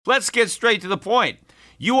Let's get straight to the point.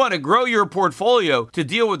 You want to grow your portfolio to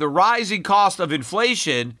deal with the rising cost of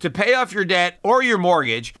inflation, to pay off your debt or your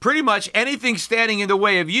mortgage, pretty much anything standing in the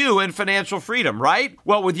way of you and financial freedom, right?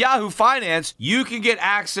 Well, with Yahoo Finance, you can get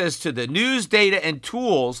access to the news, data, and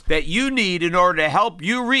tools that you need in order to help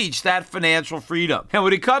you reach that financial freedom. And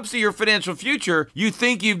when it comes to your financial future, you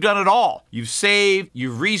think you've done it all. You've saved,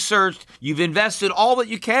 you've researched, you've invested all that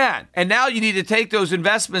you can. And now you need to take those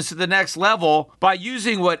investments to the next level by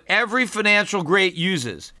using what every financial great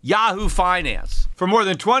uses. Yahoo Finance. For more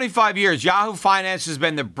than 25 years, Yahoo Finance has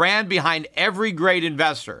been the brand behind every great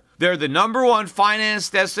investor. They're the #1 finance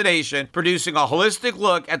destination, producing a holistic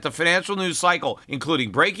look at the financial news cycle,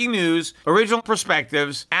 including breaking news, original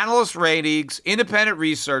perspectives, analyst ratings, independent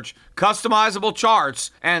research, customizable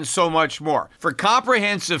charts, and so much more. For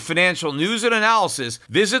comprehensive financial news and analysis,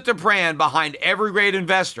 visit the brand behind every great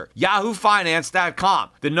investor, yahoofinance.com,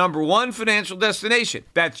 the #1 financial destination.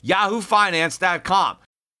 That's yahoofinance.com.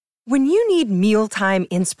 When you need mealtime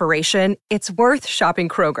inspiration, it's worth shopping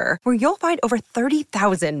Kroger, where you'll find over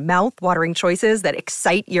 30,000 mouth-watering choices that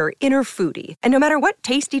excite your inner foodie. And no matter what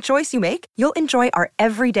tasty choice you make, you'll enjoy our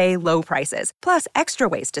everyday low prices, plus extra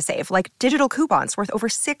ways to save, like digital coupons worth over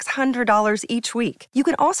 $600 each week. You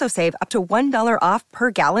can also save up to $1 off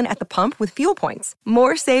per gallon at the pump with fuel points.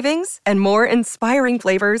 More savings and more inspiring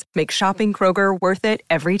flavors make shopping Kroger worth it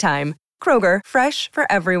every time. Kroger, fresh for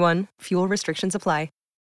everyone. Fuel restrictions apply.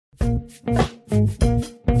 The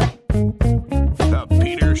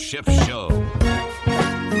Peter Schiff Show.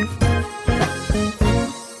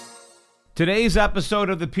 Today's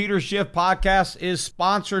episode of the Peter Schiff Podcast is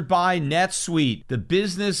sponsored by NetSuite, the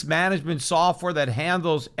business management software that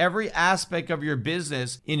handles every aspect of your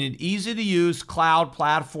business in an easy-to-use cloud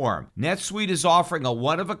platform. NetSuite is offering a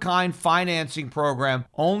one-of-a-kind financing program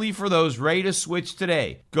only for those ready to switch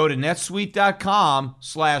today. Go to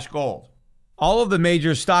netsuite.com/gold. All of the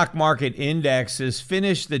major stock market indexes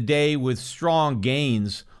finished the day with strong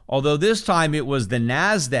gains, although this time it was the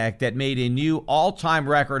NASDAQ that made a new all-time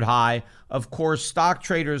record high. Of course, stock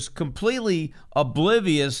traders completely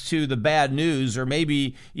oblivious to the bad news, or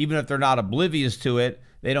maybe even if they're not oblivious to it,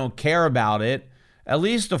 they don't care about it. At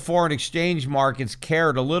least the foreign exchange markets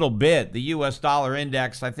cared a little bit. The U.S. dollar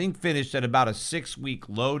index, I think, finished at about a 6-week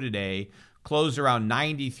low today, closed around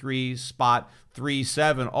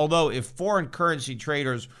 93.37. Although if foreign currency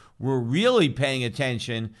traders were really paying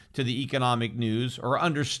attention to the economic news or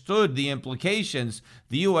understood the implications,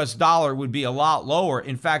 the U.S. dollar would be a lot lower.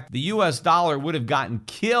 In fact, the U.S. dollar would have gotten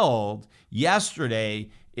killed yesterday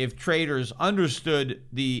if traders understood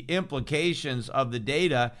the implications of the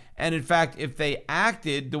data. And in fact, if they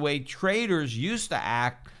acted the way traders used to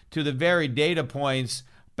act to the very data points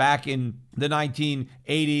back in the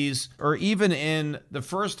 1980s or even in the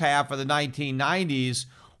first half of the 1990s,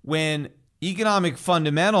 when economic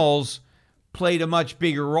fundamentals played a much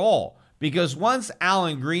bigger role. Because once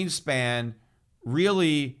Alan Greenspan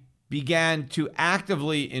really began to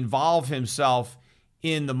actively involve himself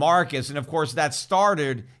in the markets, and of course that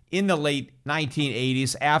started in the late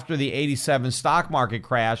 1980s after the 87 stock market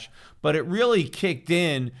crash, but it really kicked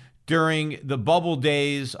in during the bubble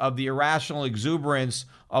days of the irrational exuberance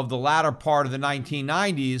of the latter part of the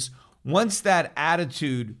 1990s. Once that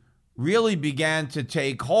attitude really began to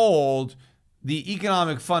take hold, the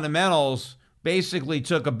economic fundamentals basically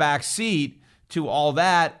took a back seat to all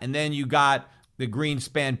that. And then you got the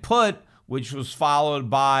Greenspan put, which was followed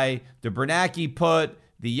by the Bernanke put,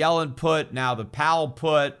 the Yellen put, now the Powell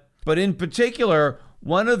put. But in particular,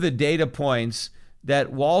 one of the data points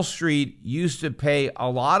that Wall Street used to pay a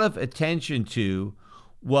lot of attention to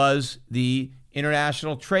was the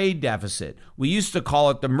international trade deficit. We used to call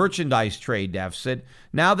it the merchandise trade deficit.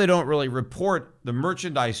 Now they don't really report the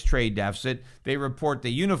merchandise trade deficit. They report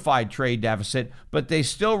the unified trade deficit, but they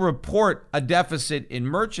still report a deficit in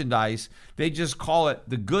merchandise. They just call it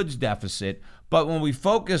the goods deficit. But when we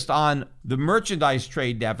focused on the merchandise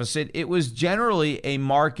trade deficit, it was generally a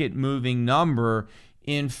market-moving number.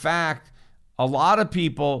 In fact, a lot of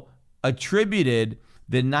people attributed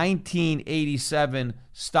the 1987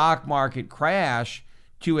 stock market crash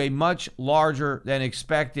to a much larger than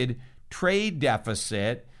expected trade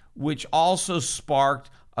deficit, which also sparked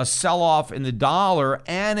a sell-off in the dollar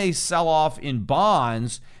and a sell-off in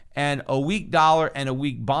bonds. And a weak dollar and a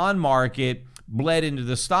weak bond market bled into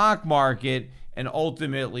the stock market, and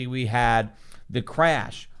ultimately we had the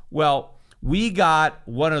crash. Well, we got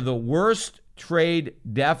one of the worst trade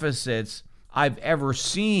deficits I've ever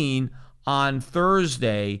seen on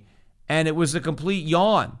Thursday, and it was a complete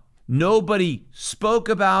yawn. Nobody spoke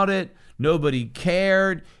about it. Nobody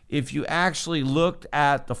cared. If you actually looked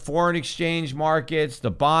at the foreign exchange markets,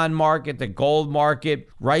 the bond market, the gold market,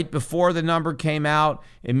 right before the number came out,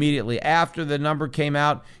 immediately after the number came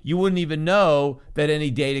out, you wouldn't even know that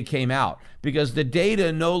any data came out because the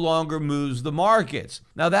data no longer moves the markets.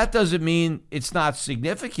 Now, that doesn't mean it's not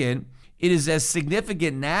significant. It is as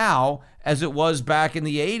significant now as it was back in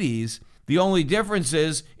the 80s. The only difference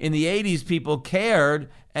is in the 80s, people cared,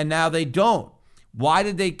 and now they don't. Why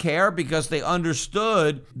did they care? Because they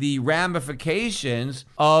understood the ramifications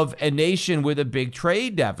of a nation with a big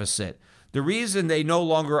trade deficit. The reason they no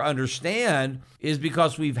longer understand is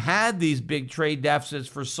because we've had these big trade deficits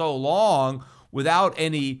for so long without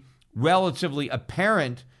any relatively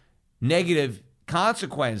apparent negative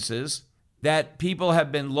consequences that people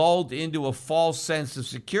have been lulled into a false sense of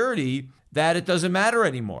security that it doesn't matter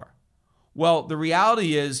anymore. Well, the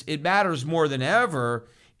reality is it matters more than ever.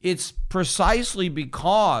 It's precisely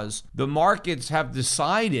because the markets have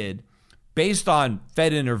decided, based on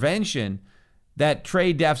Fed intervention, that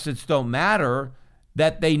trade deficits don't matter,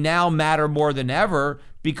 that they now matter more than ever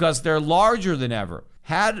because they're larger than ever.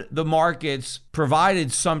 Had the markets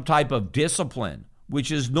provided some type of discipline, which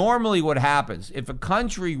is normally what happens, if a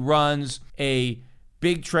country runs a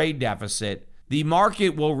big trade deficit, the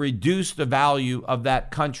market will reduce the value of that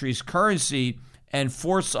country's currency and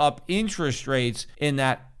force up interest rates in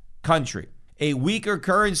that country. A weaker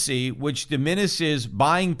currency, which diminishes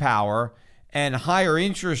buying power, and higher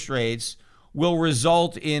interest rates will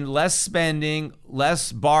result in less spending,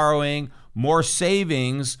 less borrowing, more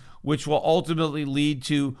savings, which will ultimately lead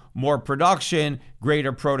to more production,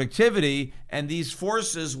 greater productivity, and these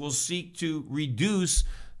forces will seek to reduce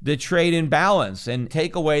the trade imbalance and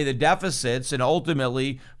take away the deficits and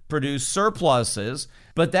ultimately produce surpluses.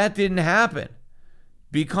 But that didn't happen.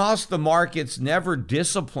 Because the markets never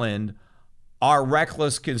disciplined our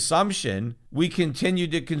reckless consumption, we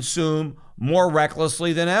continued to consume more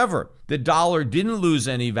recklessly than ever. The dollar didn't lose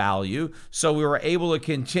any value, so we were able to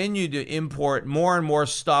continue to import more and more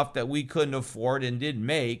stuff that we couldn't afford and didn't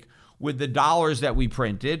make with the dollars that we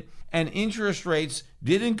printed. And interest rates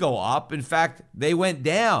didn't go up. In fact, they went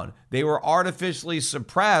down. They were artificially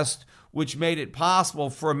suppressed, which made it possible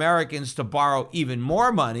for Americans to borrow even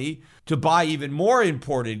more money, to buy even more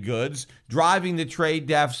imported goods, driving the trade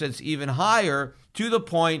deficits even higher to the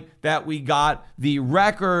point that we got the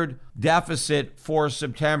record deficit for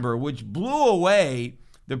September, which blew away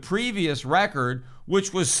the previous record,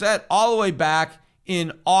 which was set all the way back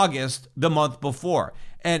in August, the month before.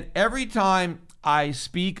 And every time I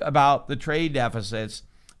speak about the trade deficits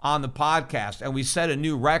on the podcast and we set a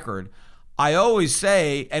new record, I always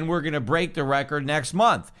say, and we're going to break the record next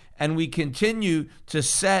month. And we continue to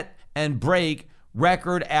set and break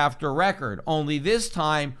record after record. Only this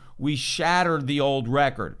time we shattered the old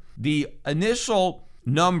record. The initial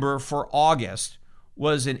number for August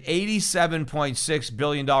was an $87.6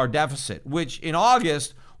 billion deficit, which in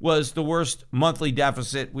August was the worst monthly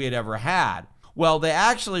deficit we had ever had. Well, they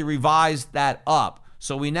actually revised that up.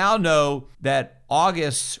 So we now know that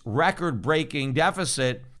August's record-breaking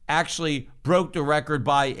deficit actually broke the record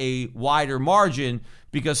by a wider margin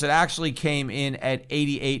because it actually came in at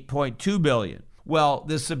 $88.2 billion. Well,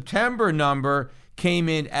 the September number came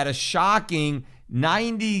in at a shocking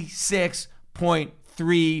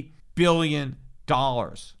 $96.3 billion.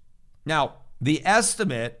 Now, the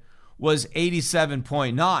estimate was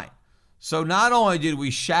 87.9. So not only did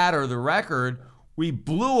we shatter the record, we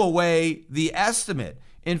blew away the estimate.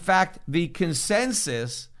 In fact, the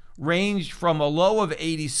consensus ranged from a low of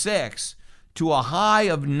 86 to a high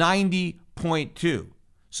of 90.2.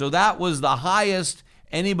 So that was the highest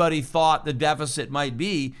anybody thought the deficit might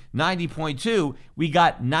be, 90.2. We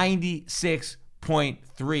got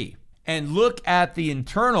 96.3. And look at the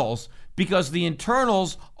internals, because the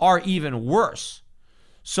internals are even worse.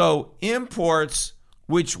 So imports,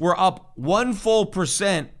 which were up 1 full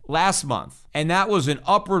percent last month, and that was an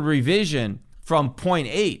upward revision from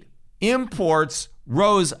 0.8. Imports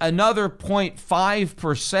rose another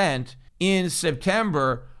 0.5% in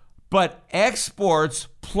September, but exports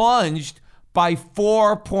plunged by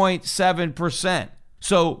 4.7%.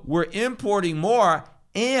 So we're importing more,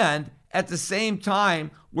 and at the same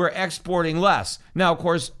time, we're exporting less. Now, of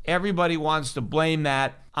course, everybody wants to blame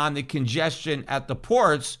that on the congestion at the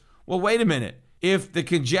ports. Well, wait a minute. If the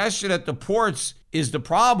congestion at the ports is the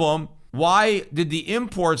problem, why did the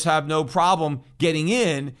imports have no problem getting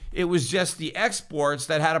in? It was just the exports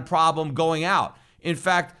that had a problem going out. In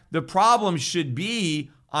fact, the problem should be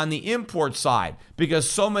on the import side because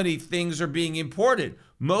so many things are being imported.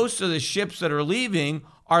 Most of the ships that are leaving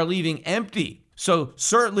empty. So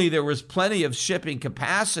certainly there was plenty of shipping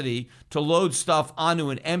capacity to load stuff onto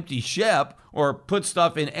an empty ship or put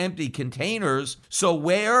stuff in empty containers. So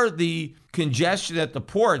where the congestion at the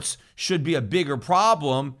ports should be a bigger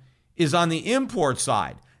problem is on the import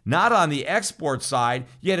side, not on the export side,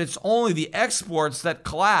 yet it's only the exports that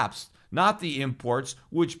collapsed, not the imports,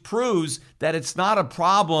 which proves that it's not a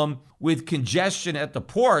problem with congestion at the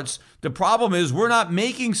ports. The problem is we're not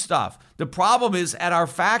making stuff. The problem is at our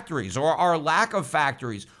factories or our lack of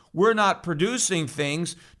factories. We're not producing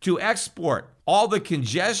things to export. All the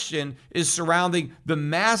congestion is surrounding the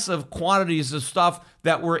massive quantities of stuff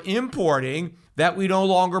that we're importing that we no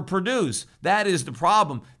longer produce. That is the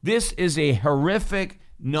problem. This is a horrific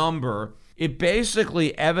number. It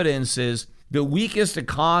basically evidences the weakest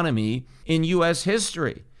economy in U.S.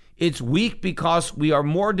 history. It's weak because we are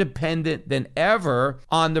more dependent than ever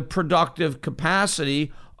on the productive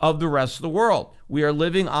capacity of the rest of the world. We are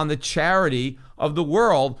living on the charity of the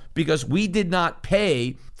world because we did not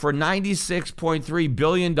pay for $96.3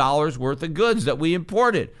 billion worth of goods that we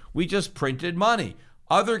imported. We just printed money.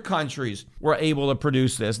 Other countries were able to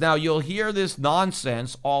produce this. Now, you'll hear this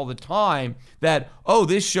nonsense all the time that, oh,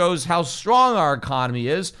 this shows how strong our economy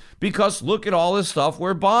is because look at all this stuff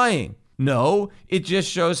we're buying. No, it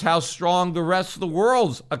just shows how strong the rest of the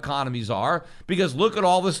world's economies are because look at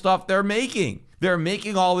all the stuff they're making. They're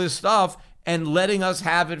making all this stuff and letting us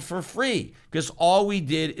have it for free because all we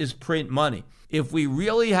did is print money. If we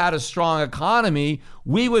really had a strong economy,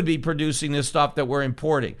 we would be producing this stuff that we're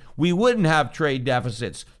importing. We wouldn't have trade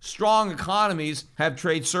deficits. Strong economies have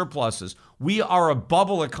trade surpluses. We are a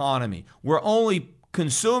bubble economy. We're only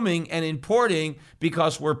consuming and importing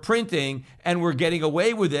because we're printing and we're getting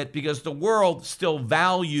away with it because the world still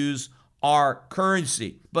values our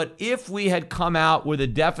currency. But if we had come out with a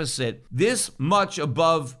deficit this much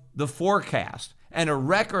above the forecast and a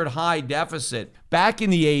record high deficit back in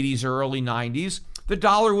the 80s or early 90s, the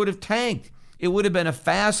dollar would have tanked. It would have been a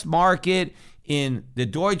fast market in the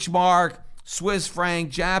Deutschmark, Swiss franc,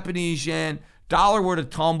 Japanese yen. Dollar would have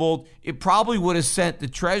tumbled. It probably would have sent the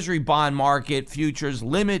Treasury bond market futures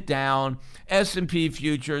limit down, S&P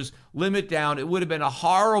futures limit down. It would have been a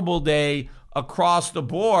horrible day across the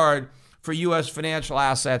board for U.S. financial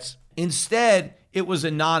assets. Instead, it was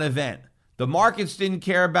a non-event. The markets didn't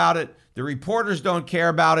care about it. The reporters don't care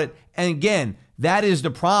about it. And again, that is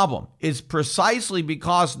the problem. It's precisely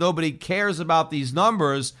because nobody cares about these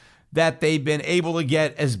numbers that they've been able to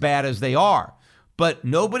get as bad as they are. But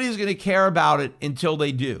nobody's going to care about it until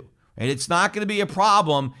they do. And it's not going to be a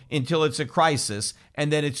problem until it's a crisis,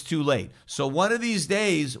 and then it's too late. So one of these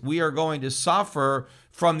days, we are going to suffer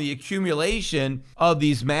from the accumulation of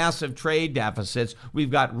these massive trade deficits.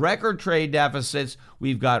 We've got record trade deficits.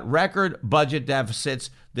 We've got record budget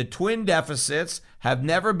deficits. The twin deficits have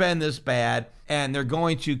never been this bad, and they're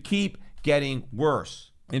going to keep getting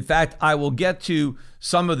worse. In fact, I will get to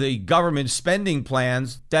some of the government spending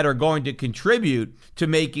plans that are going to contribute to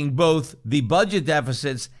making both the budget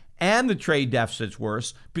deficits and the trade deficits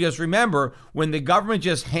worse. Because remember, when the government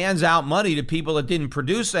just hands out money to people that didn't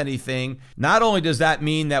produce anything, not only does that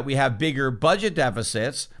mean that we have bigger budget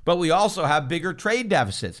deficits, but we also have bigger trade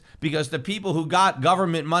deficits because the people who got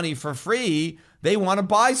government money for free, they want to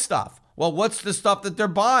buy stuff. Well, what's the stuff that they're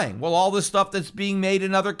buying? Well, all the stuff that's being made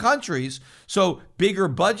in other countries. So bigger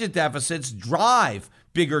budget deficits drive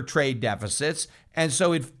bigger trade deficits. And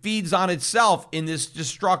so it feeds on itself in this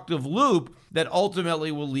destructive loop that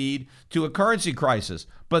ultimately will lead to a currency crisis.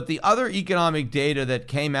 But the other economic data that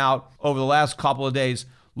came out over the last couple of days,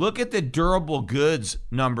 look at the durable goods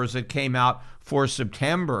numbers that came out for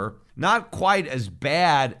September. Not quite as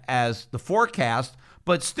bad as the forecast,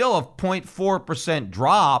 but still a 0.4%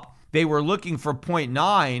 drop. They were looking for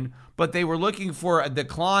 0.9, but they were looking for a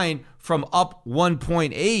decline from up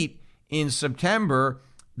 1.8 in September.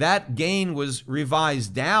 That gain was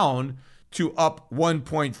revised down to up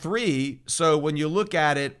 1.3. So when you look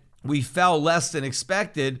at it, we fell less than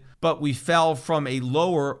expected, but we fell from a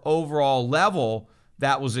lower overall level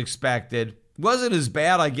that was expected. Wasn't as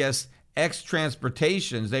bad, I guess,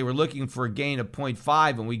 ex-transportations. They were looking for a gain of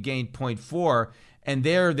 0.5 and we gained 0.4. And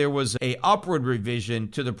there was a upward revision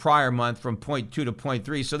to the prior month from 0.2 to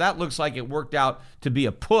 0.3. So that looks like it worked out to be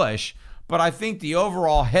a push. But I think the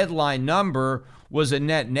overall headline number was a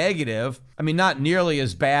net negative. I mean, not nearly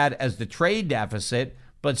as bad as the trade deficit,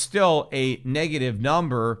 but still a negative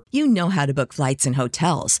number. You know how to book flights and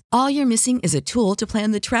hotels. All you're missing is a tool to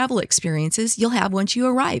plan the travel experiences you'll have once you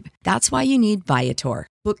arrive. That's why you need Viator.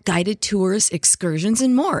 Book guided tours, excursions,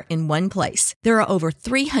 and more in one place. There are over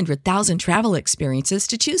 300,000 travel experiences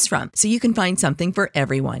to choose from, so you can find something for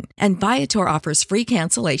everyone. And Viator offers free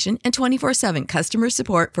cancellation and 24/7 customer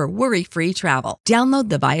support for worry-free travel. Download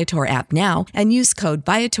the Viator app now and use code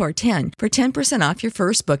Viator10 for 10% off your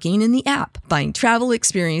first booking in the app. Find travel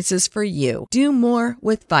experiences for you. Do more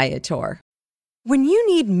with Viator. When you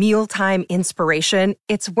need mealtime inspiration,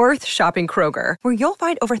 it's worth shopping Kroger, where you'll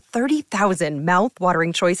find over 30,000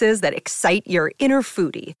 mouth-watering choices that excite your inner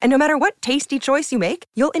foodie. And no matter what tasty choice you make,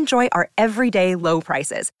 you'll enjoy our everyday low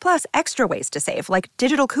prices, plus extra ways to save, like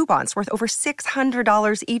digital coupons worth over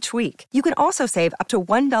 $600 each week. You can also save up to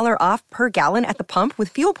 $1 off per gallon at the pump with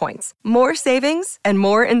fuel points. More savings and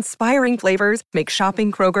more inspiring flavors make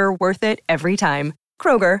shopping Kroger worth it every time.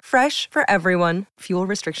 Kroger, fresh for everyone. Fuel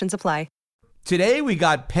restrictions apply. Today we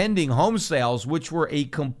got pending home sales, which were a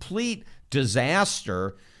complete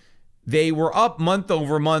disaster. They were up month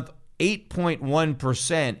over month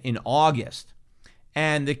 8.1% in August.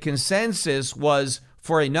 And the consensus was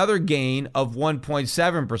for another gain of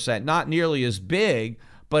 1.7%, not nearly as big,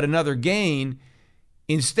 but another gain.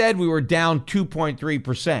 Instead, we were down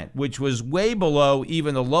 2.3%, which was way below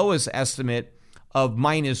even the lowest estimate of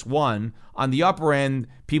 -1. On the upper end,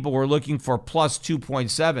 people were looking for plus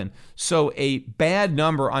 2.7. So a bad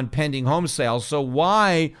number on pending home sales. So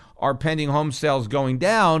why are pending home sales going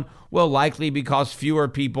down? Well, likely because fewer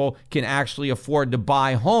people can actually afford to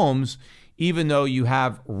buy homes, even though you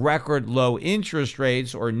have record low interest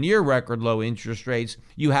rates or near record low interest rates,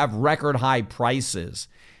 you have record high prices.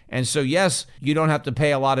 And so, yes, you don't have to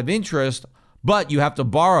pay a lot of interest, but you have to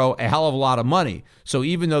borrow a hell of a lot of money. So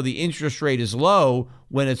even though the interest rate is low,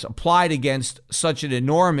 when it's applied against such an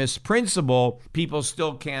enormous principal, people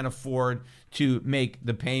still can't afford to make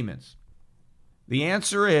the payments. The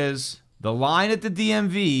answer is the line at the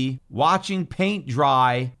DMV, watching paint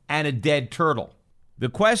dry, and a dead turtle. The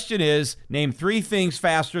question is, name 3 things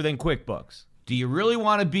faster than QuickBooks. Do you really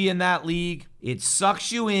want to be in that league? It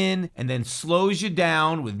sucks you in and then slows you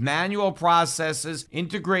down with manual processes,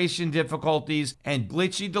 integration difficulties, and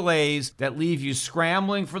glitchy delays that leave you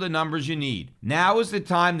scrambling for the numbers you need. Now is the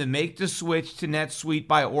time to make the switch to NetSuite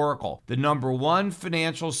by Oracle, the #1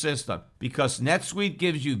 financial system, because NetSuite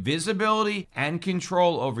gives you visibility and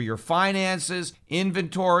control over your finances,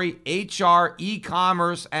 inventory, HR,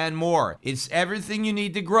 e-commerce, and more. It's everything you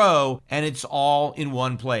need to grow, and it's all in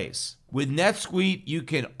one place. With NetSuite, you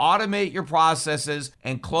can automate your processes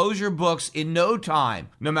and close your books in no time,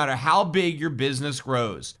 no matter how big your business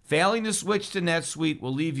grows. Failing to switch to NetSuite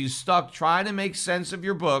will leave you stuck trying to make sense of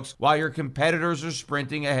your books while your competitors are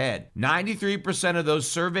sprinting ahead. 93% of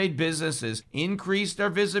those surveyed businesses increased their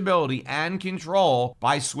visibility and control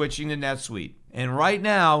by switching to NetSuite. And right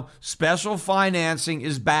now, special financing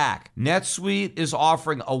is back. NetSuite is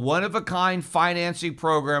offering a one-of-a-kind financing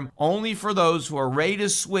program only for those who are ready to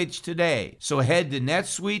switch today. So head to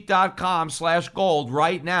netsuite.com/gold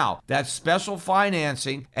right now. That's special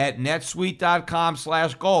financing at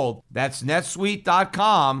netsuite.com/gold. That's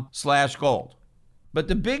netsuite.com/gold. But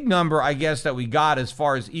the big number, I guess, that we got as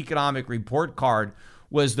far as economic report card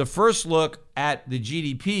was the first look at the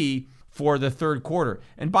GDP for the third quarter.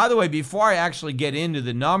 And by the way, before I actually get into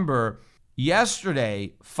the number,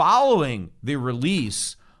 yesterday, following the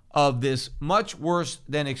release of this much worse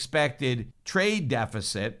than expected trade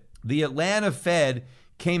deficit, the Atlanta Fed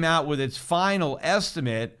came out with its final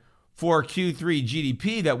estimate for Q3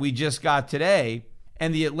 GDP that we just got today.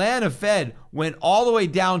 And the Atlanta Fed went all the way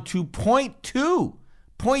down to 0.2.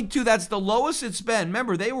 0.2, that's the lowest it's been.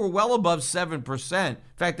 Remember, they were well above 7%.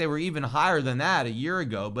 In fact, they were even higher than that a year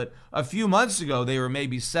ago. But a few months ago, they were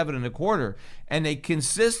maybe 7.25%. And they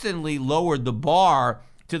consistently lowered the bar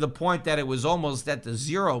to the point that it was almost at the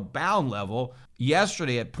zero bound level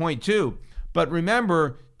yesterday at 0.2. But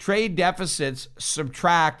remember, trade deficits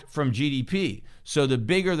subtract from GDP. So the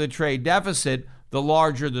bigger the trade deficit, the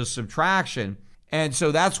larger the subtraction. And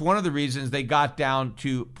so that's one of the reasons they got down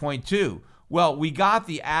to 0.2. Well, we got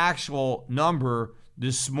the actual number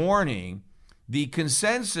this morning. The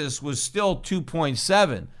consensus was still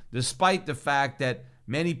 2.7, despite the fact that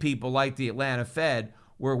many people, like the Atlanta Fed,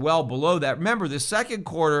 were well below that. Remember, the second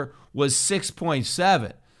quarter was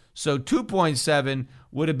 6.7. So 2.7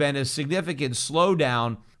 would have been a significant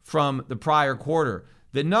slowdown from the prior quarter.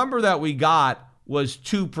 The number that we got was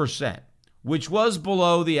 2%, which was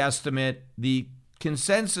below the estimate. The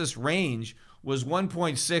consensus range was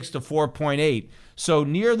 1.6 to 4.8, so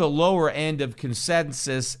near the lower end of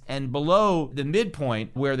consensus and below the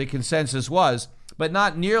midpoint where the consensus was, but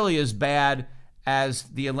not nearly as bad as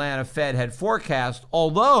the Atlanta Fed had forecast,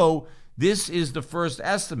 although this is the first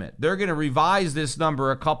estimate. They're going to revise this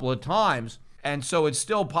number a couple of times. And so it's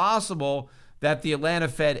still possible that the Atlanta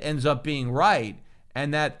Fed ends up being right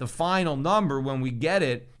and that the final number, when we get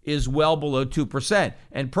it, is well below 2%.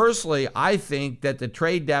 And personally, I think that the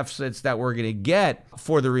trade deficits that we're going to get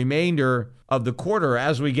for the remainder of the quarter,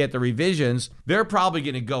 as we get the revisions, they're probably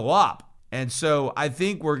going to go up. And so I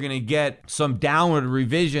think we're going to get some downward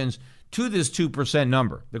revisions to this 2%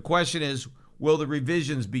 number. The question is, will the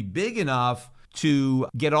revisions be big enough to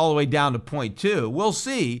get all the way down to 0.2? We'll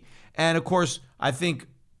see. And of course, I think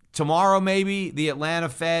tomorrow maybe the Atlanta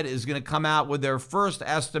Fed is going to come out with their first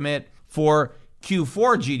estimate for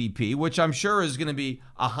Q4 GDP, which I'm sure is going to be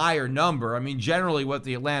a higher number. I mean, generally what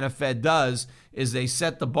the Atlanta Fed does is they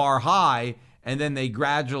set the bar high and then they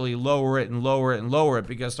gradually lower it and lower it and lower it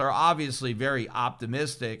because they're obviously very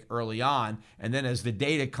optimistic early on. And then as the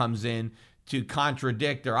data comes in to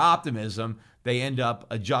contradict their optimism, they end up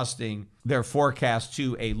adjusting their forecast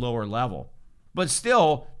to a lower level. But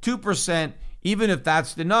still, 2%, even if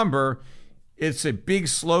that's the number, it's a big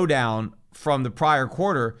slowdown from the prior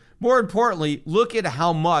quarter. More importantly, look at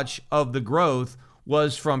how much of the growth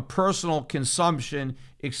was from personal consumption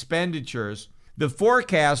expenditures. The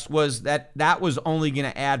forecast was that that was only going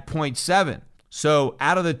to add 0.7. So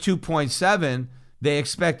out of the 2.7, they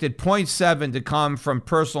expected 0.7 to come from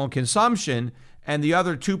personal consumption and the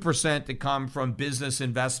other 2% to come from business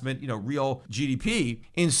investment, real GDP.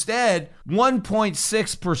 Instead,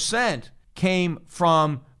 1.6% came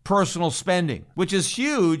from personal spending, which is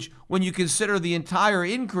huge when you consider the entire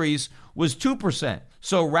increase was 2%.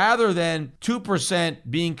 So rather than 2%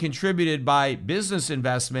 being contributed by business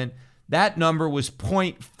investment, that number was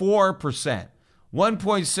 0.4%.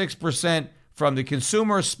 1.6% from the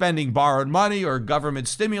consumer spending borrowed money or government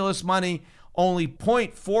stimulus money. Only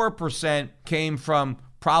 0.4% came from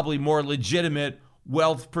probably more legitimate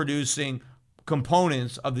wealth-producing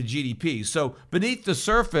components of the GDP. So beneath the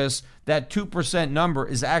surface, that 2% number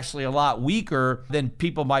is actually a lot weaker than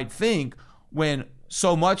people might think when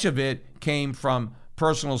so much of it came from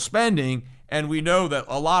personal spending. And we know that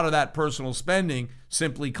a lot of that personal spending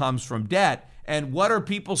simply comes from debt. And what are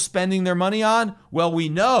people spending their money on? Well, we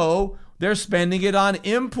know they're spending it on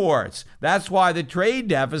imports. That's why the trade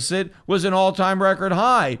deficit was an all-time record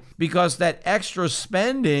high, because that extra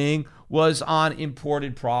spending was on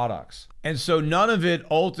imported products. And so none of it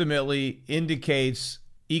ultimately indicates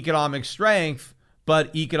economic strength,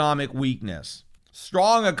 but economic weakness.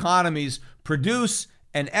 Strong economies produce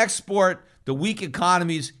and export. The weak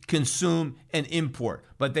economies consume and import.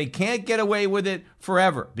 But they can't get away with it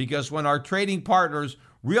forever, because when our trading partners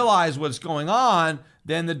realize what's going on,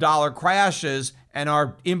 then the dollar crashes and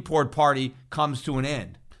our import party comes to an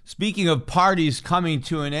end. Speaking of parties coming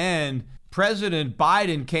to an end, President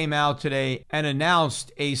Biden came out today and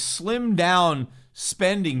announced a slimmed down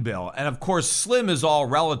spending bill. And of course, slim is all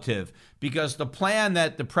relative, because the plan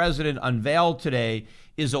that the president unveiled today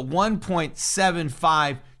is a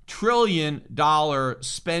 $1.75 trillion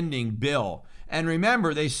spending bill. And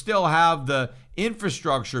remember, they still have the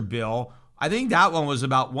infrastructure bill. I think that one was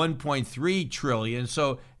about 1.3 trillion.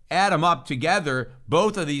 So add them up together,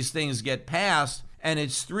 both of these things get passed, and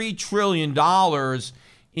it's $3 trillion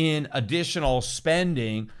in additional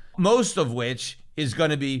spending, most of which is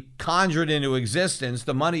going to be conjured into existence.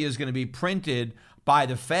 The money is going to be printed by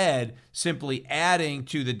the Fed, simply adding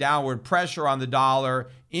to the downward pressure on the dollar,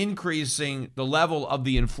 increasing the level of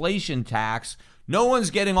the inflation tax. No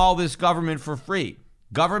one's getting all this government for free.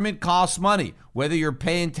 Government costs money. Whether you're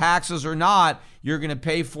paying taxes or not, you're going to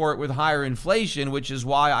pay for it with higher inflation, which is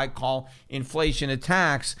why I call inflation a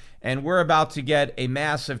tax. And we're about to get a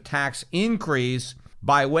massive tax increase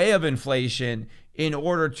by way of inflation in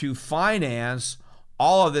order to finance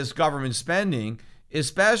all of this government spending,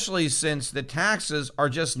 especially since the taxes are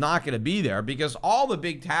just not going to be there, because all the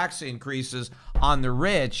big tax increases on the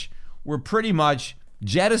rich were pretty much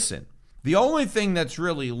jettisoned. The only thing that's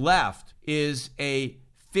really left is a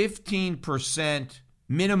 15%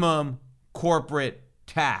 minimum corporate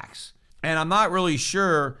tax. And I'm not really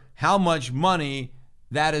sure how much money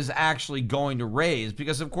that is actually going to raise,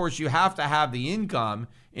 because of course you have to have the income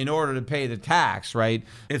in order to pay the tax, right?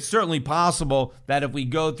 It's certainly possible that if we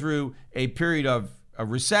go through a period of a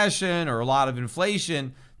recession or a lot of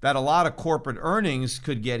inflation, that a lot of corporate earnings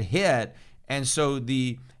could get hit. And so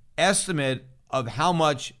the estimate of how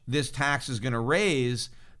much this tax is going to raise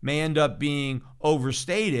may end up being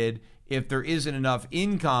overstated if there isn't enough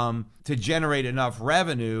income to generate enough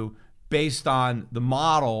revenue based on the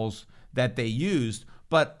models that they used.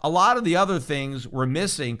 But a lot of the other things were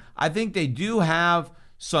missing. I think they do have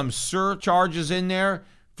some surcharges in there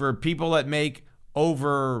for people that make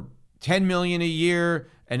over $10 million a year,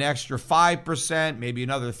 an extra 5%, maybe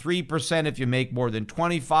another 3% if you make more than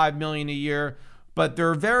 $25 million a year. But there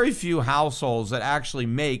are very few households that actually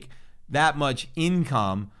make that much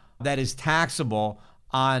income that is taxable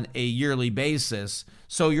on a yearly basis.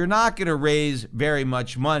 So you're not going to raise very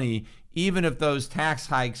much money, even if those tax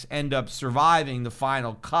hikes end up surviving the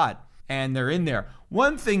final cut and they're in there.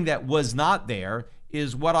 One thing that was not there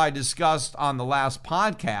is what I discussed on the last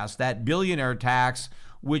podcast, that billionaire tax,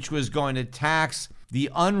 which was going to tax the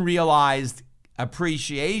unrealized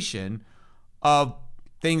appreciation of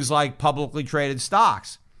things like publicly traded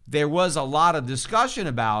stocks. There was a lot of discussion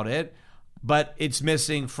about it, but it's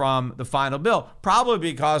missing from the final bill, probably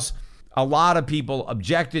because a lot of people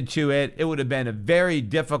objected to it. It would have been a very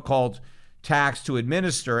difficult tax to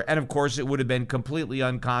administer, and of course, it would have been completely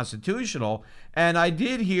unconstitutional. And I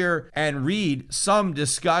did hear and read some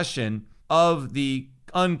discussion of the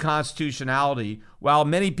unconstitutionality. While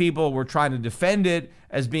many people were trying to defend it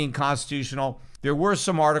as being constitutional, there were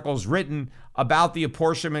some articles written about the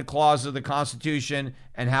apportionment clause of the Constitution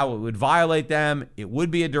and how it would violate them. It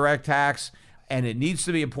would be a direct tax and it needs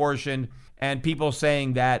to be apportioned. And people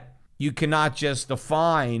saying that you cannot just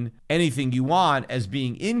define anything you want as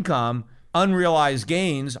being income. Unrealized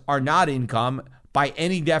gains are not income by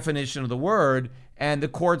any definition of the word. And the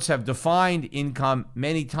courts have defined income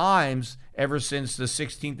many times ever since the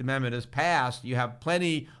 16th Amendment has passed. You have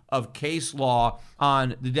plenty of case law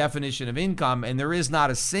on the definition of income, and there is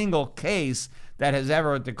not a single case that has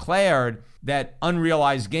ever declared that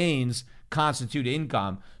unrealized gains constitute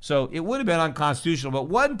income. So it would have been unconstitutional. But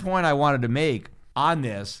one point I wanted to make on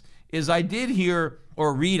this is I did hear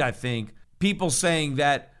or read, I think, people saying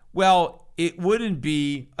that, well, it wouldn't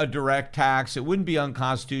be a direct tax, it wouldn't be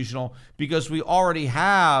unconstitutional because we already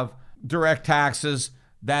have direct taxes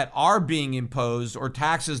that are being imposed, or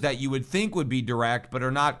taxes that you would think would be direct but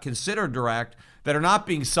are not considered direct, that are not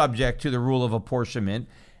being subject to the rule of apportionment,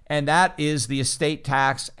 and that is the estate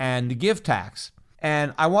tax and the gift tax.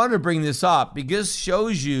 And I wanted to bring this up because it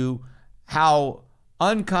shows you how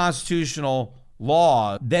unconstitutional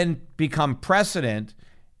law then become precedent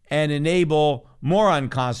and enable more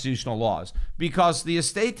unconstitutional laws, because the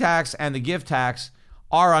estate tax and the gift tax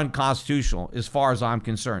are unconstitutional as far as I'm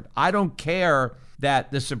concerned. I don't care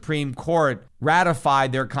that the Supreme Court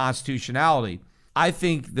ratified their constitutionality. I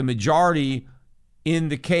think the majority in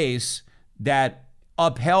the case that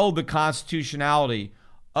upheld the constitutionality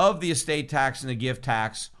of the estate tax and the gift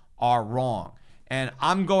tax are wrong. And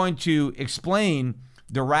I'm going to explain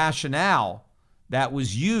the rationale that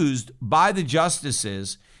was used by the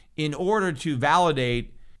justices in order to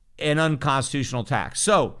validate an unconstitutional tax.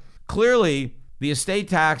 So clearly, the estate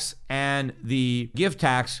tax and the gift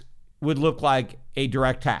tax would look like a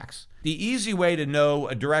direct tax. The easy way to know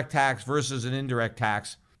a direct tax versus an indirect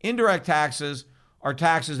taxes are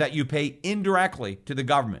taxes that you pay indirectly to the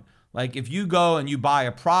government. Like if you go and you buy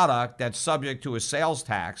a product that's subject to a sales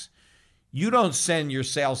tax, you don't send your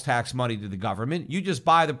sales tax money to the government. You just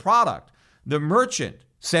buy the product. The merchant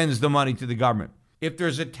sends the money to the government. If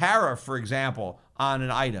there's a tariff, for example, on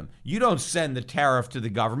an item, you don't send the tariff to the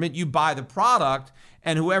government. You buy the product,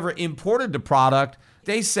 and whoever imported the product,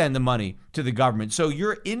 they send the money to the government. So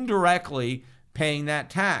you're indirectly paying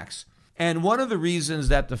that tax. And one of the reasons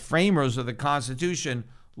that the framers of the Constitution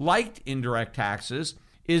liked indirect taxes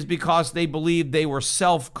is because they believed they were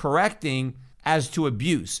self-correcting as to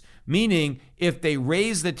abuse. Meaning, if they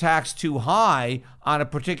raised the tax too high on a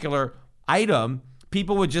particular item,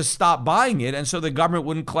 people would just stop buying it, and so the government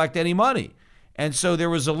wouldn't collect any money. And so there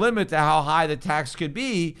was a limit to how high the tax could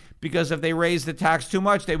be, because if they raised the tax too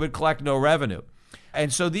much, they would collect no revenue.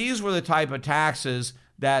 And so these were the type of taxes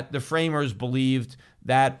that the framers believed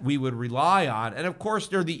that we would rely on. And of course,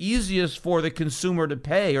 they're the easiest for the consumer to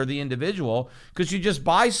pay, or the individual, because you just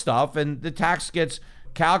buy stuff and the tax gets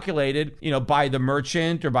calculated, by the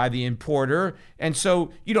merchant or by the importer. And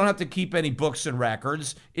so you don't have to keep any books and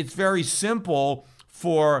records. It's very simple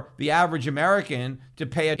for the average American to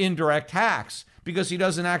pay an indirect tax because he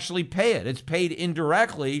doesn't actually pay it. It's paid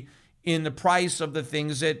indirectly in the price of the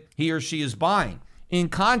things that he or she is buying. In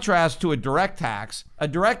contrast to a direct tax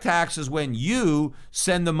is when you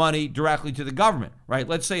send the money directly to the government, right?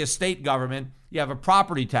 Let's say a state government, you have a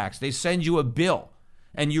property tax. They send you a bill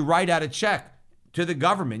and you write out a check to the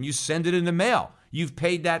government. You send it in the mail. You've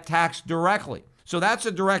paid that tax directly. So that's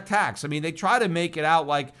a direct tax. I mean, they try to make it out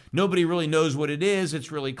like nobody really knows what it is.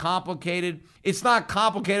 It's really complicated. It's not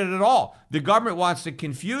complicated at all. The government wants to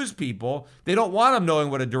confuse people. They don't want them knowing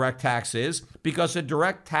what a direct tax is, because a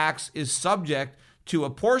direct tax is subject to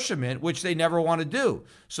apportionment, which they never want to do.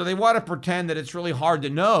 So they want to pretend that it's really hard to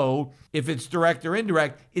know if it's direct or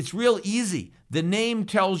indirect. It's real easy. The name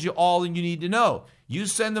tells you all you need to know. You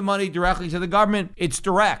send the money directly to the government, it's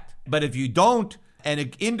direct. But if you don't,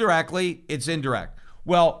 and indirectly, it's indirect.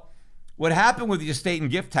 Well, what happened with the estate and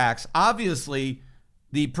gift tax, obviously,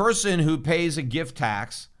 the person who pays a gift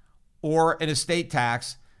tax or an estate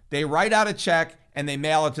tax, they write out a check and they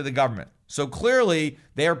mail it to the government. So clearly,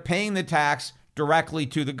 they're paying the tax directly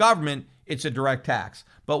to the government. It's a direct tax.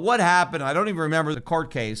 But what happened, I don't even remember the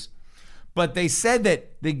court case, but they said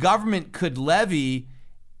that the government could levy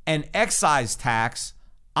an excise tax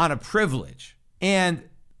on a privilege. And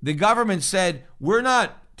the government said, we're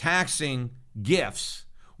not taxing gifts.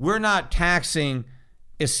 We're not taxing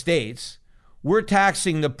estates. We're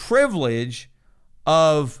taxing the privilege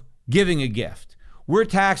of giving a gift. We're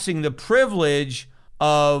taxing the privilege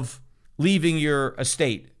of leaving your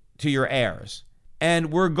estate to your heirs.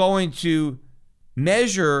 And we're going to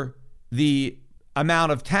measure the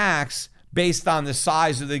amount of tax based on the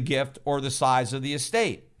size of the gift or the size of the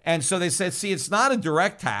estate. And so they said, see, it's not a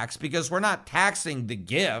direct tax because we're not taxing the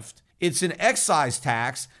gift. It's an excise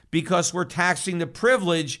tax because we're taxing the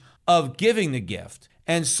privilege of giving the gift.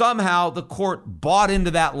 And somehow the court bought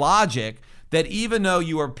into that logic that even though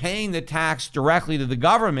you are paying the tax directly to the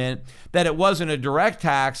government, that it wasn't a direct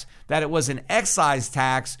tax, that it was an excise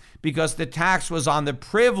tax because the tax was on the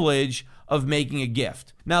privilege of making a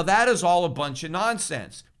gift. Now, that is all a bunch of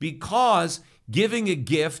nonsense because giving a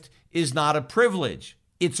gift is not a privilege.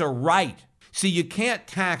 It's a right. See, you can't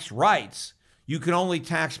tax rights. You can only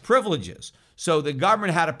tax privileges. So the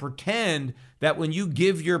government had to pretend that when you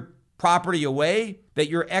give your property away, that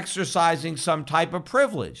you're exercising some type of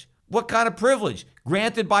privilege. What kind of privilege?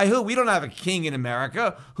 Granted by who? We don't have a king in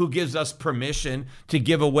America who gives us permission to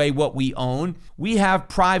give away what we own. We have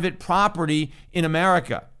private property in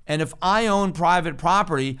America. And if I own private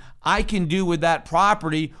property, I can do with that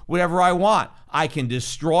property whatever I want. I can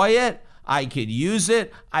destroy it. I could use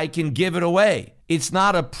it. I can give it away. It's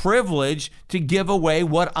not a privilege to give away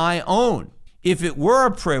what I own. If it were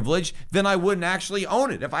a privilege, then I wouldn't actually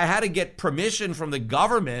own it. If I had to get permission from the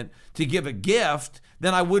government to give a gift,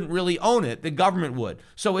 then I wouldn't really own it. The government would.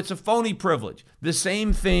 So it's a phony privilege. The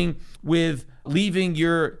same thing with leaving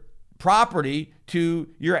your property to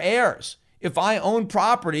your heirs. If I own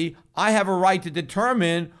property, I have a right to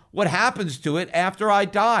determine what happens to it after I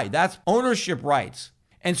die. That's ownership rights.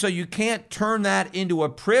 And so you can't turn that into a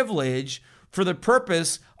privilege for the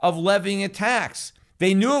purpose of levying a tax.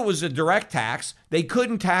 They knew it was a direct tax. They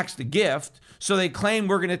couldn't tax the gift, so they claimed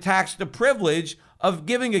we're going to tax the privilege of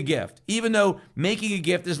giving a gift. Even though making a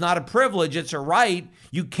gift is not a privilege, it's a right.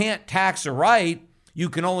 You can't tax a right. You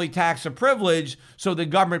can only tax a privilege, so the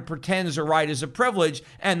government pretends a right is a privilege,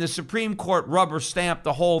 and the Supreme Court rubber stamped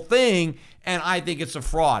the whole thing, and I think it's a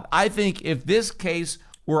fraud. I think if this case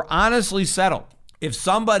were honestly settled, if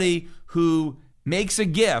somebody who makes a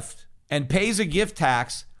gift and pays a gift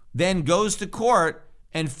tax then goes to court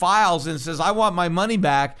and files and says, I want my money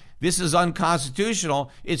back, this is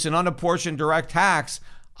unconstitutional, it's an unapportioned direct tax,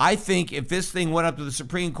 I think if this thing went up to the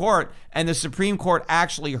Supreme Court and the Supreme Court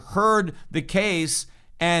actually heard the case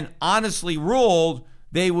and honestly ruled,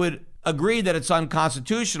 they would agree that it's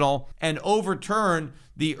unconstitutional and overturn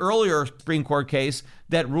the earlier Supreme Court case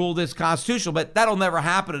that ruled it's constitutional. But that'll never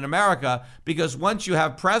happen in America because once you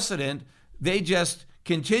have precedent, they just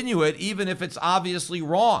continue it even if it's obviously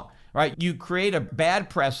wrong, right? You create a bad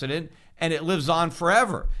precedent and it lives on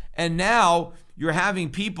forever. And now you're having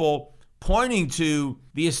people pointing to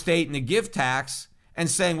the estate and the gift tax and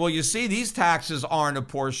saying, well, you see, these taxes aren't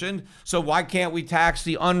apportioned, so why can't we tax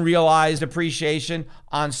the unrealized appreciation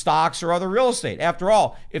on stocks or other real estate? After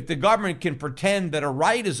all, if the government can pretend that a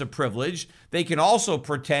right is a privilege, they can also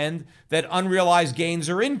pretend that unrealized gains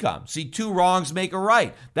are income. See, two wrongs make a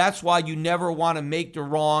right. That's why you never want to make the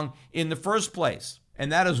wrong in the first place.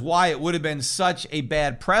 And that is why it would have been such a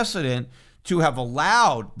bad precedent to have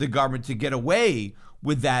allowed the government to get away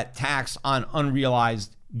with that tax on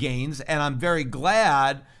unrealized gains. And I'm very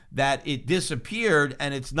glad that it disappeared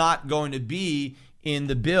and it's not going to be in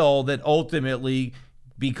the bill that ultimately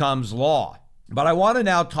becomes law. But I want to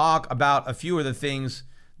now talk about a few of the things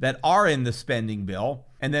that are in the spending bill,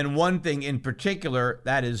 and then one thing in particular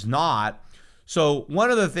that is not. So one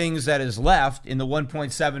of the things that is left in the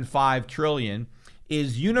 1.75 trillion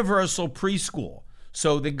is universal preschool.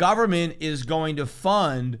 So the government is going to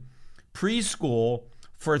fund preschool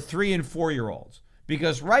for 3 and 4 year olds.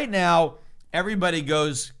 Because right now, everybody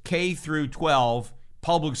goes K through 12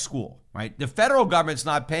 public school, right? The federal government's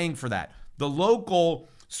not paying for that. The local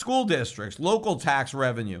school districts, local tax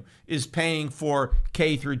revenue is paying for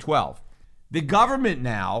K through 12. The government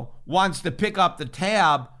now wants to pick up the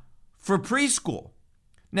tab for preschool.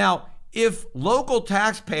 Now, if local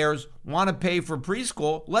taxpayers want to pay for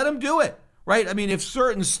preschool, let them do it, right? I mean, if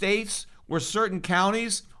certain states or certain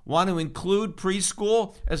counties want to include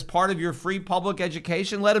preschool as part of your free public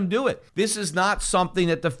education, let them do it. This is not something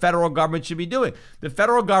that the federal government should be doing. The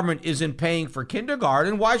federal government isn't paying for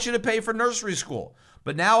kindergarten. Why should it pay for nursery school?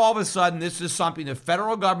 But now all of a sudden, this is something the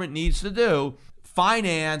federal government needs to do,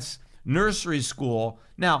 finance nursery school.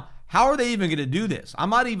 Now, how are they even going to do this? I'm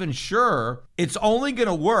not even sure. It's only going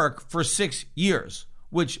to work for 6 years,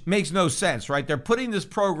 which makes no sense, right? They're putting this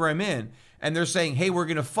program in and they're saying, hey, we're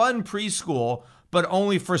going to fund preschool, but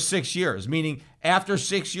only for 6 years, meaning after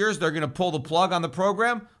 6 years, they're going to pull the plug on the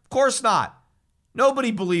program? Of course not. Nobody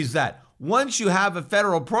believes that. Once you have a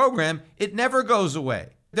federal program, it never goes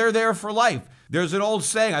away. They're there for life. There's an old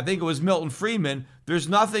saying, I think it was Milton Friedman, there's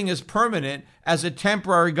nothing as permanent as a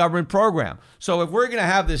temporary government program. So if we're going to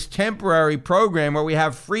have this temporary program where we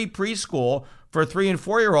have free preschool for 3 and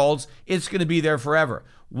 4 year olds, it's going to be there forever.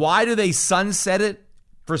 Why do they sunset it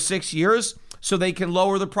for 6 years? So they can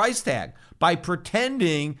lower the price tag. By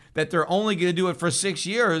pretending that they're only going to do it for 6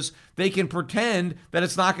 years, they can pretend that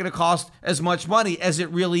it's not going to cost as much money as it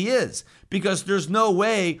really is. Because there's no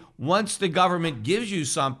way, once the government gives you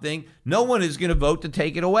something, no one is going to vote to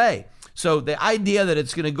take it away. So the idea that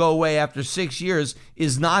it's going to go away after 6 years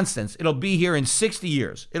is nonsense. It'll be here in 60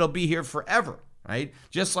 years. It'll be here forever, right?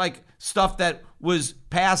 Just like stuff that was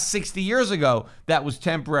passed 60 years ago that was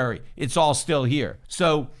temporary. It's all still here.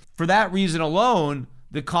 So for that reason alone,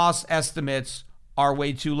 the cost estimates are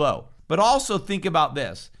way too low. But also think about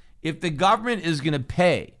this. If the government is going to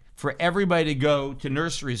pay for everybody to go to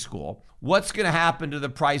nursery school, what's going to happen to the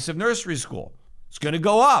price of nursery school? It's going to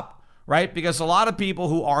go up, right? Because a lot of people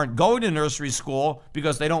who aren't going to nursery school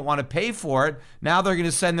because they don't want to pay for it, now they're going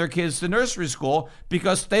to send their kids to nursery school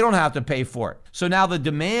because they don't have to pay for it. So now the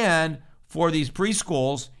demand for these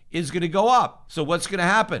preschools is going to go up. So what's going to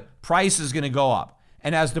happen? Price is going to go up.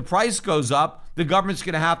 And as the price goes up, the government's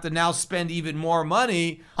going to have to now spend even more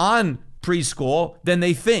money on preschool than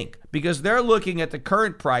they think, because they're looking at the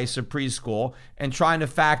current price of preschool and trying to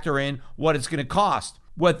factor in what it's going to cost.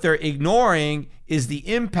 What they're ignoring is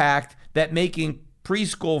the impact that making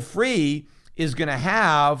preschool free is going to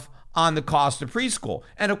have on the cost of preschool.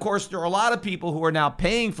 And of course, there are a lot of people who are now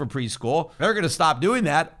paying for preschool. They're going to stop doing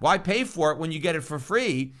that. Why pay for it when you get it for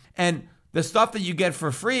free? And the stuff that you get for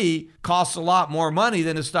free costs a lot more money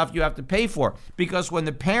than the stuff you have to pay for. Because when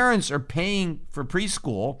the parents are paying for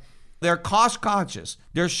preschool, they're cost conscious.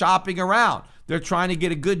 They're shopping around. They're trying to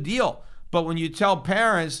get a good deal. But when you tell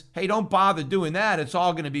parents, hey, don't bother doing that, it's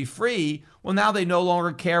all going to be free, well, now they no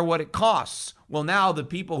longer care what it costs. Well, now the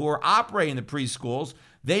people who are operating the preschools,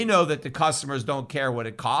 they know that the customers don't care what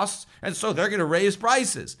it costs, and so they're going to raise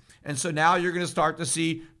prices. And so now you're going to start to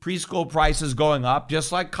see preschool prices going up,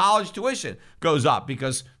 just like college tuition goes up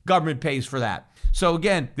because government pays for that. So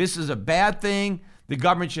again, this is a bad thing. The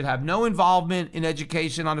government should have no involvement in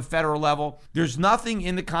education on a federal level. There's nothing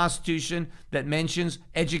in the Constitution that mentions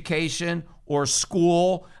education or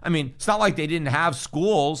school. I mean, it's not like they didn't have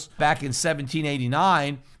schools back in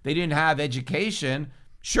 1789. They didn't have education.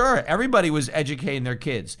 Sure, everybody was educating their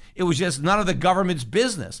kids. It was just none of the government's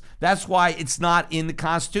business. That's why it's not in the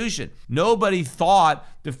Constitution. Nobody thought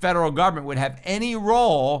the federal government would have any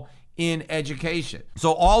role in education.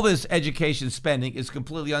 So all this education spending is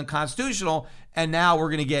completely unconstitutional, and now we're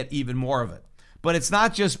going to get even more of it. But it's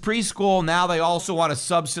not just preschool. Now they also want to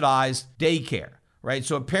subsidize daycare, right?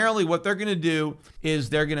 So apparently what they're going to do is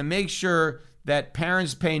they're going to make sure that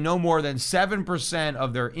parents pay no more than 7%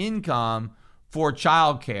 of their income for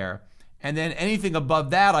childcare. And then anything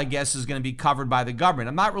above that, I guess, is going to be covered by the government.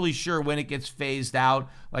 I'm not really sure when it gets phased out,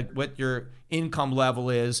 like what your income level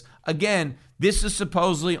is. Again, this is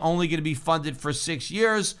supposedly only going to be funded for 6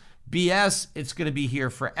 years. BS, it's going to be here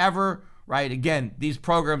forever, right? Again, these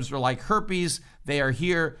programs are like herpes. They are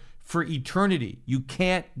here for eternity. You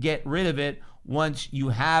can't get rid of it once you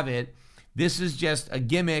have it. This is just a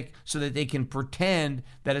gimmick so that they can pretend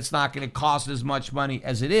that it's not going to cost as much money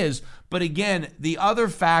as it is. But again, the other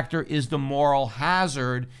factor is the moral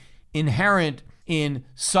hazard inherent in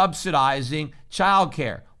subsidizing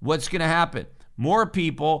childcare. What's going to happen? More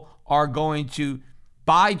people are going to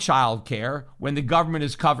buy childcare when the government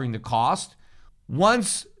is covering the cost.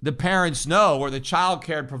 Once the parents know, or the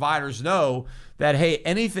childcare providers know, that, hey,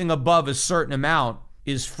 anything above a certain amount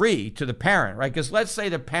is free to the parent, right? Because let's say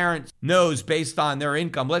the parent knows based on their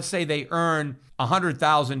income, let's say they earn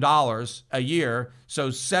 $100,000 a year, so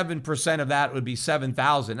 7% of that would be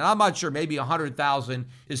 $7,000. And I'm not sure, maybe $100,000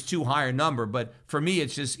 is too high a number, but for me,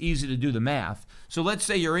 it's just easy to do the math. So let's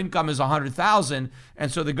say your income is $100,000,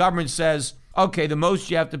 and so the government says, okay, the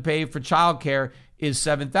most you have to pay for childcare is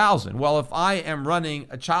 $7,000. Well, if I am running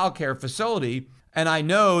a childcare facility and I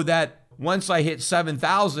know that once I hit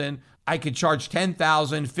 $7,000, I could charge $10,000,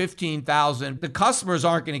 $15,000, the customers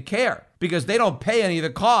aren't going to care because they don't pay any of the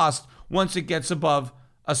cost once it gets above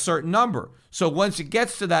a certain number. So once it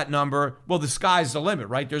gets to that number, well, the sky's the limit,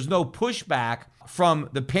 right? There's no pushback from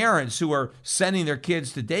the parents who are sending their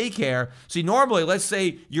kids to daycare. See, normally, let's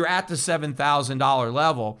say you're at the $7,000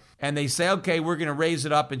 level and they say, okay, we're going to raise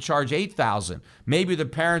it up and charge $8,000. Maybe the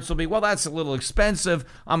parents will be, well, that's a little expensive.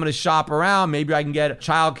 I'm going to shop around. Maybe I can get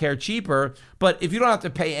childcare cheaper. But if you don't have to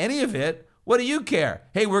pay any of it, what do you care?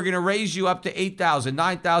 Hey, we're going to raise you up to $8,000,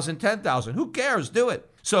 $9,000, $10,000. Who cares? Do it.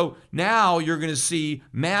 So now you're going to see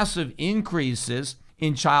massive increases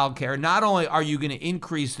in childcare. Not only are you going to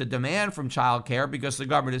increase the demand from childcare because the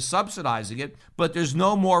government is subsidizing it, but there's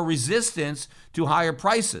no more resistance to higher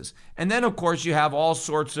prices. And then, of course, you have all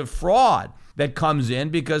sorts of fraud that comes in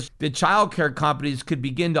because the childcare companies could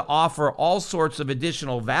begin to offer all sorts of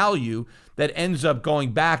additional value that ends up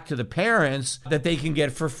going back to the parents that they can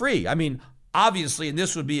get for free. I mean, obviously, and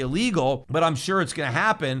this would be illegal, but I'm sure it's going to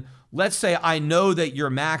happen. Let's say I know that your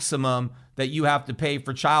maximum that you have to pay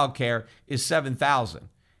for childcare is $7,000.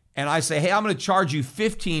 And I say, hey, I'm going to charge you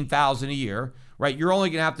 $15,000 a year, right? You're only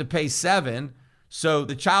going to have to pay $7,000. So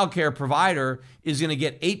the childcare provider is going to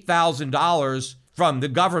get $8,000 from the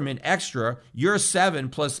government extra. You're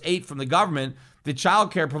 $7,000 plus $8,000 from the government. The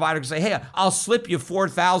childcare provider can say, hey, I'll slip you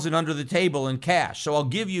 $4,000 under the table in cash. So I'll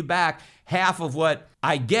give you back half of what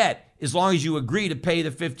I get as long as you agree to pay the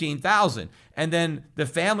 $15,000. And then the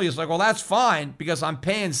family is like, well, that's fine because I'm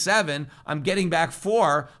paying $7,000, I'm getting back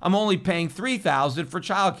 $4,000, I'm only paying $3,000 for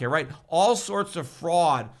childcare, right? All sorts of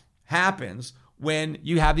fraud happens when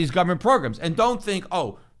you have these government programs. And don't think,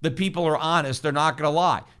 oh, the people are honest, they're not going to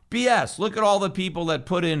lie. BS. Look at all the people that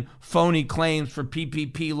put in phony claims for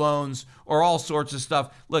PPP loans or all sorts of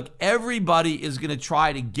stuff. Look, everybody is going to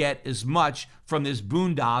try to get as much from this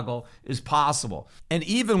boondoggle as possible. And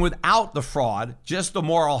even without the fraud, just the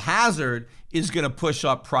moral hazard is going to push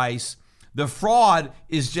up price. The fraud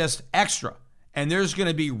is just extra. And there's going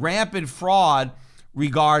to be rampant fraud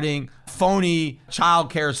regarding phony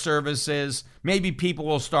childcare services. Maybe people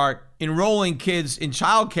will start enrolling kids in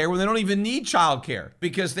childcare when they don't even need childcare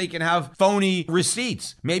because they can have phony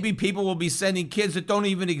receipts. Maybe people will be sending kids that don't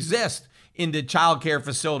even exist into childcare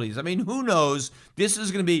facilities. I mean, who knows? This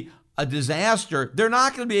is going to be a disaster. They're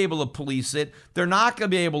not going to be able to police it. They're not going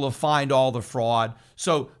to be able to find all the fraud.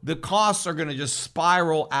 So the costs are going to just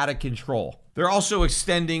spiral out of control. They're also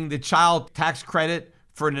extending the child tax credit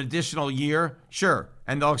for an additional year. Sure.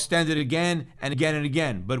 And they'll extend it again and again and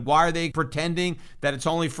again. But why are they pretending that it's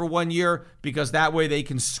only for 1 year? Because that way they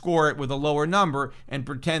can score it with a lower number and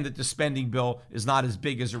pretend that the spending bill is not as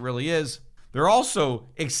big as it really is. They're also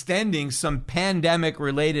extending some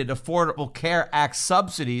pandemic-related Affordable Care Act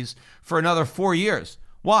subsidies for another 4 years.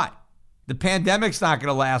 Why? The pandemic's not going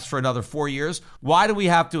to last for another 4 years. Why do we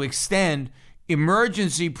have to extend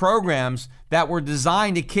emergency programs that were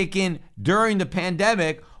designed to kick in during the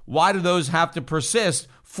pandemic? Why do those have to persist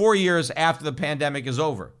 4 years after the pandemic is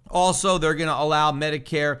over? Also, they're going to allow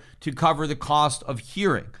Medicare to cover the cost of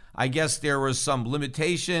hearing. I guess there was some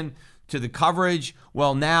limitation to the coverage.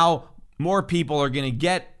 Well, now more people are going to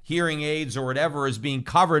get hearing aids or whatever is being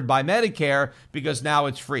covered by Medicare because now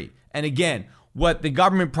it's free. And again, what the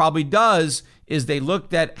government probably does is they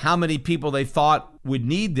looked at how many people they thought would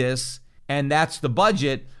need this, and that's the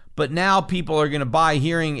budget. But now people are going to buy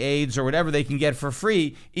hearing aids or whatever they can get for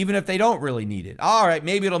free, even if they don't really need it. All right,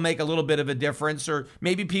 maybe it'll make a little bit of a difference, or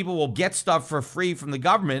maybe people will get stuff for free from the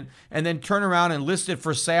government and then turn around and list it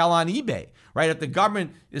for sale on eBay, right? If the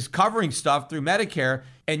government is covering stuff through Medicare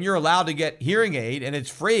and you're allowed to get hearing aid and it's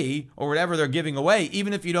free or whatever they're giving away,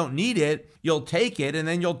 even if you don't need it, you'll take it and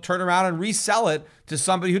then you'll turn around and resell it to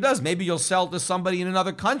somebody who does. Maybe you'll sell it to somebody in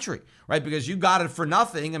another country, right? Because you got it for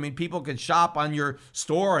nothing. I mean, people can shop on your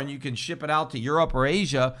store and you can ship it out to Europe or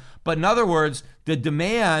Asia. But in other words, the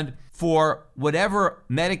demand for whatever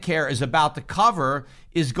Medicare is about to cover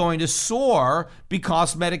is going to soar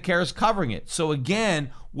because Medicare is covering it. So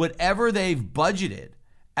again, whatever they've budgeted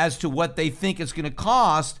as to what they think it's going to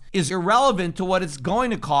cost is irrelevant to what it's going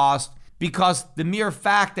to cost because the mere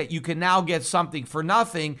fact that you can now get something for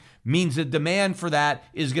nothing means the demand for that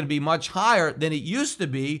is going to be much higher than it used to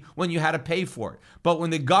be when you had to pay for it. But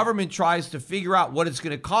when the government tries to figure out what it's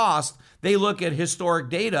going to cost, they look at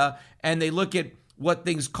historic data and they look at what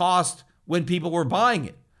things cost when people were buying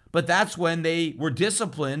it. But that's when they were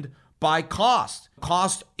disciplined by cost.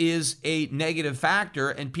 Cost is a negative factor,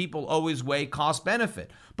 and people always weigh cost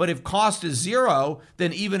benefit. But if cost is zero,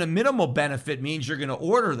 then even a minimal benefit means you're going to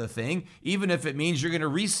order the thing, even if it means you're going to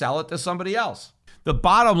resell it to somebody else. The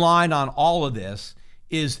bottom line on all of this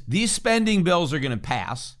is these spending bills are going to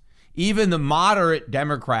pass. Even the moderate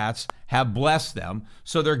Democrats have blessed them,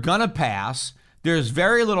 so they're going to pass. There's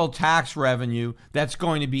very little tax revenue that's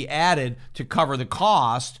going to be added to cover the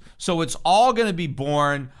cost. So it's all going to be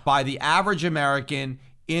borne by the average American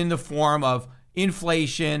in the form of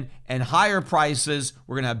inflation and higher prices.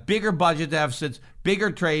 We're going to have bigger budget deficits, bigger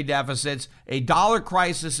trade deficits. A dollar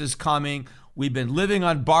crisis is coming. We've been living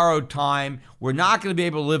on borrowed time. We're not going to be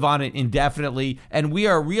able to live on it indefinitely. And we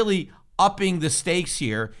are really upping the stakes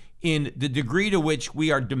here in the degree to which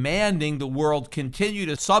we are demanding the world continue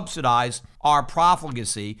to subsidize our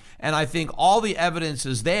profligacy. And I think all the evidence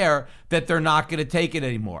is there that they're not going to take it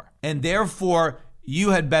anymore. And therefore,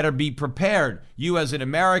 you had better be prepared. You as an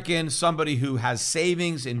American, somebody who has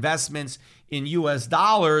savings, investments in US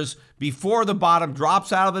dollars, before the bottom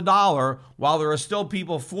drops out of the dollar, while there are still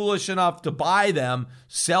people foolish enough to buy them,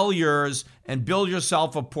 sell yours and build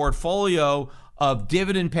yourself a portfolio of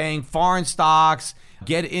dividend-paying foreign stocks,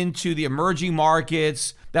 get into the emerging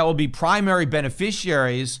markets that will be primary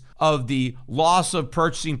beneficiaries of the loss of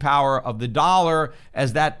purchasing power of the dollar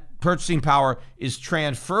as that purchasing power is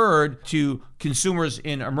transferred to consumers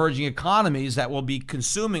in emerging economies that will be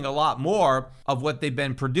consuming a lot more of what they've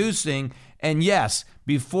been producing. And yes,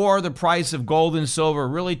 before the price of gold and silver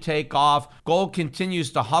really take off, gold continues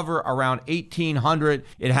to hover around 1,800.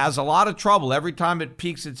 It has a lot of trouble. Every time it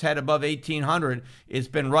peaks its head above 1,800, it's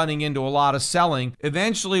been running into a lot of selling.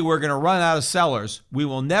 Eventually, we're going to run out of sellers. We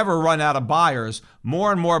will never run out of buyers.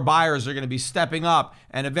 More and more buyers are going to be stepping up.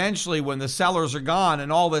 And eventually, when the sellers are gone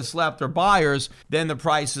and all that's left are buyers, then the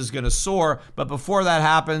price is going to soar. But before that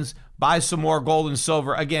happens, buy some more gold and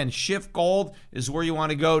silver. Again, Shift Gold is where you want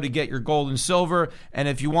to go to get your gold and silver. And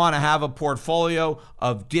if you want to have a portfolio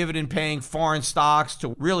of dividend-paying foreign stocks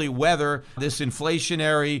to really weather this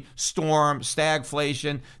inflationary storm,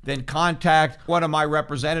 stagflation, then contact one of my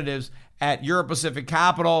representatives at Euro Pacific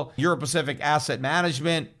Capital, Euro Pacific Asset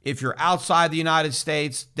Management. If you're outside the United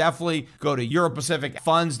States, definitely go to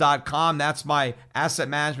EuroPacificFunds.com. That's my asset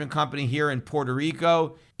management company here in Puerto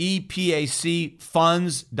Rico,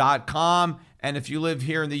 EPACFunds.com. And if you live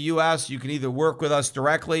here in the U.S., you can either work with us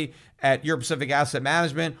directly at Euro Pacific Asset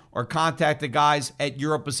Management or contact the guys at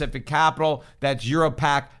Euro Pacific Capital. That's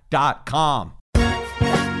Europac.com.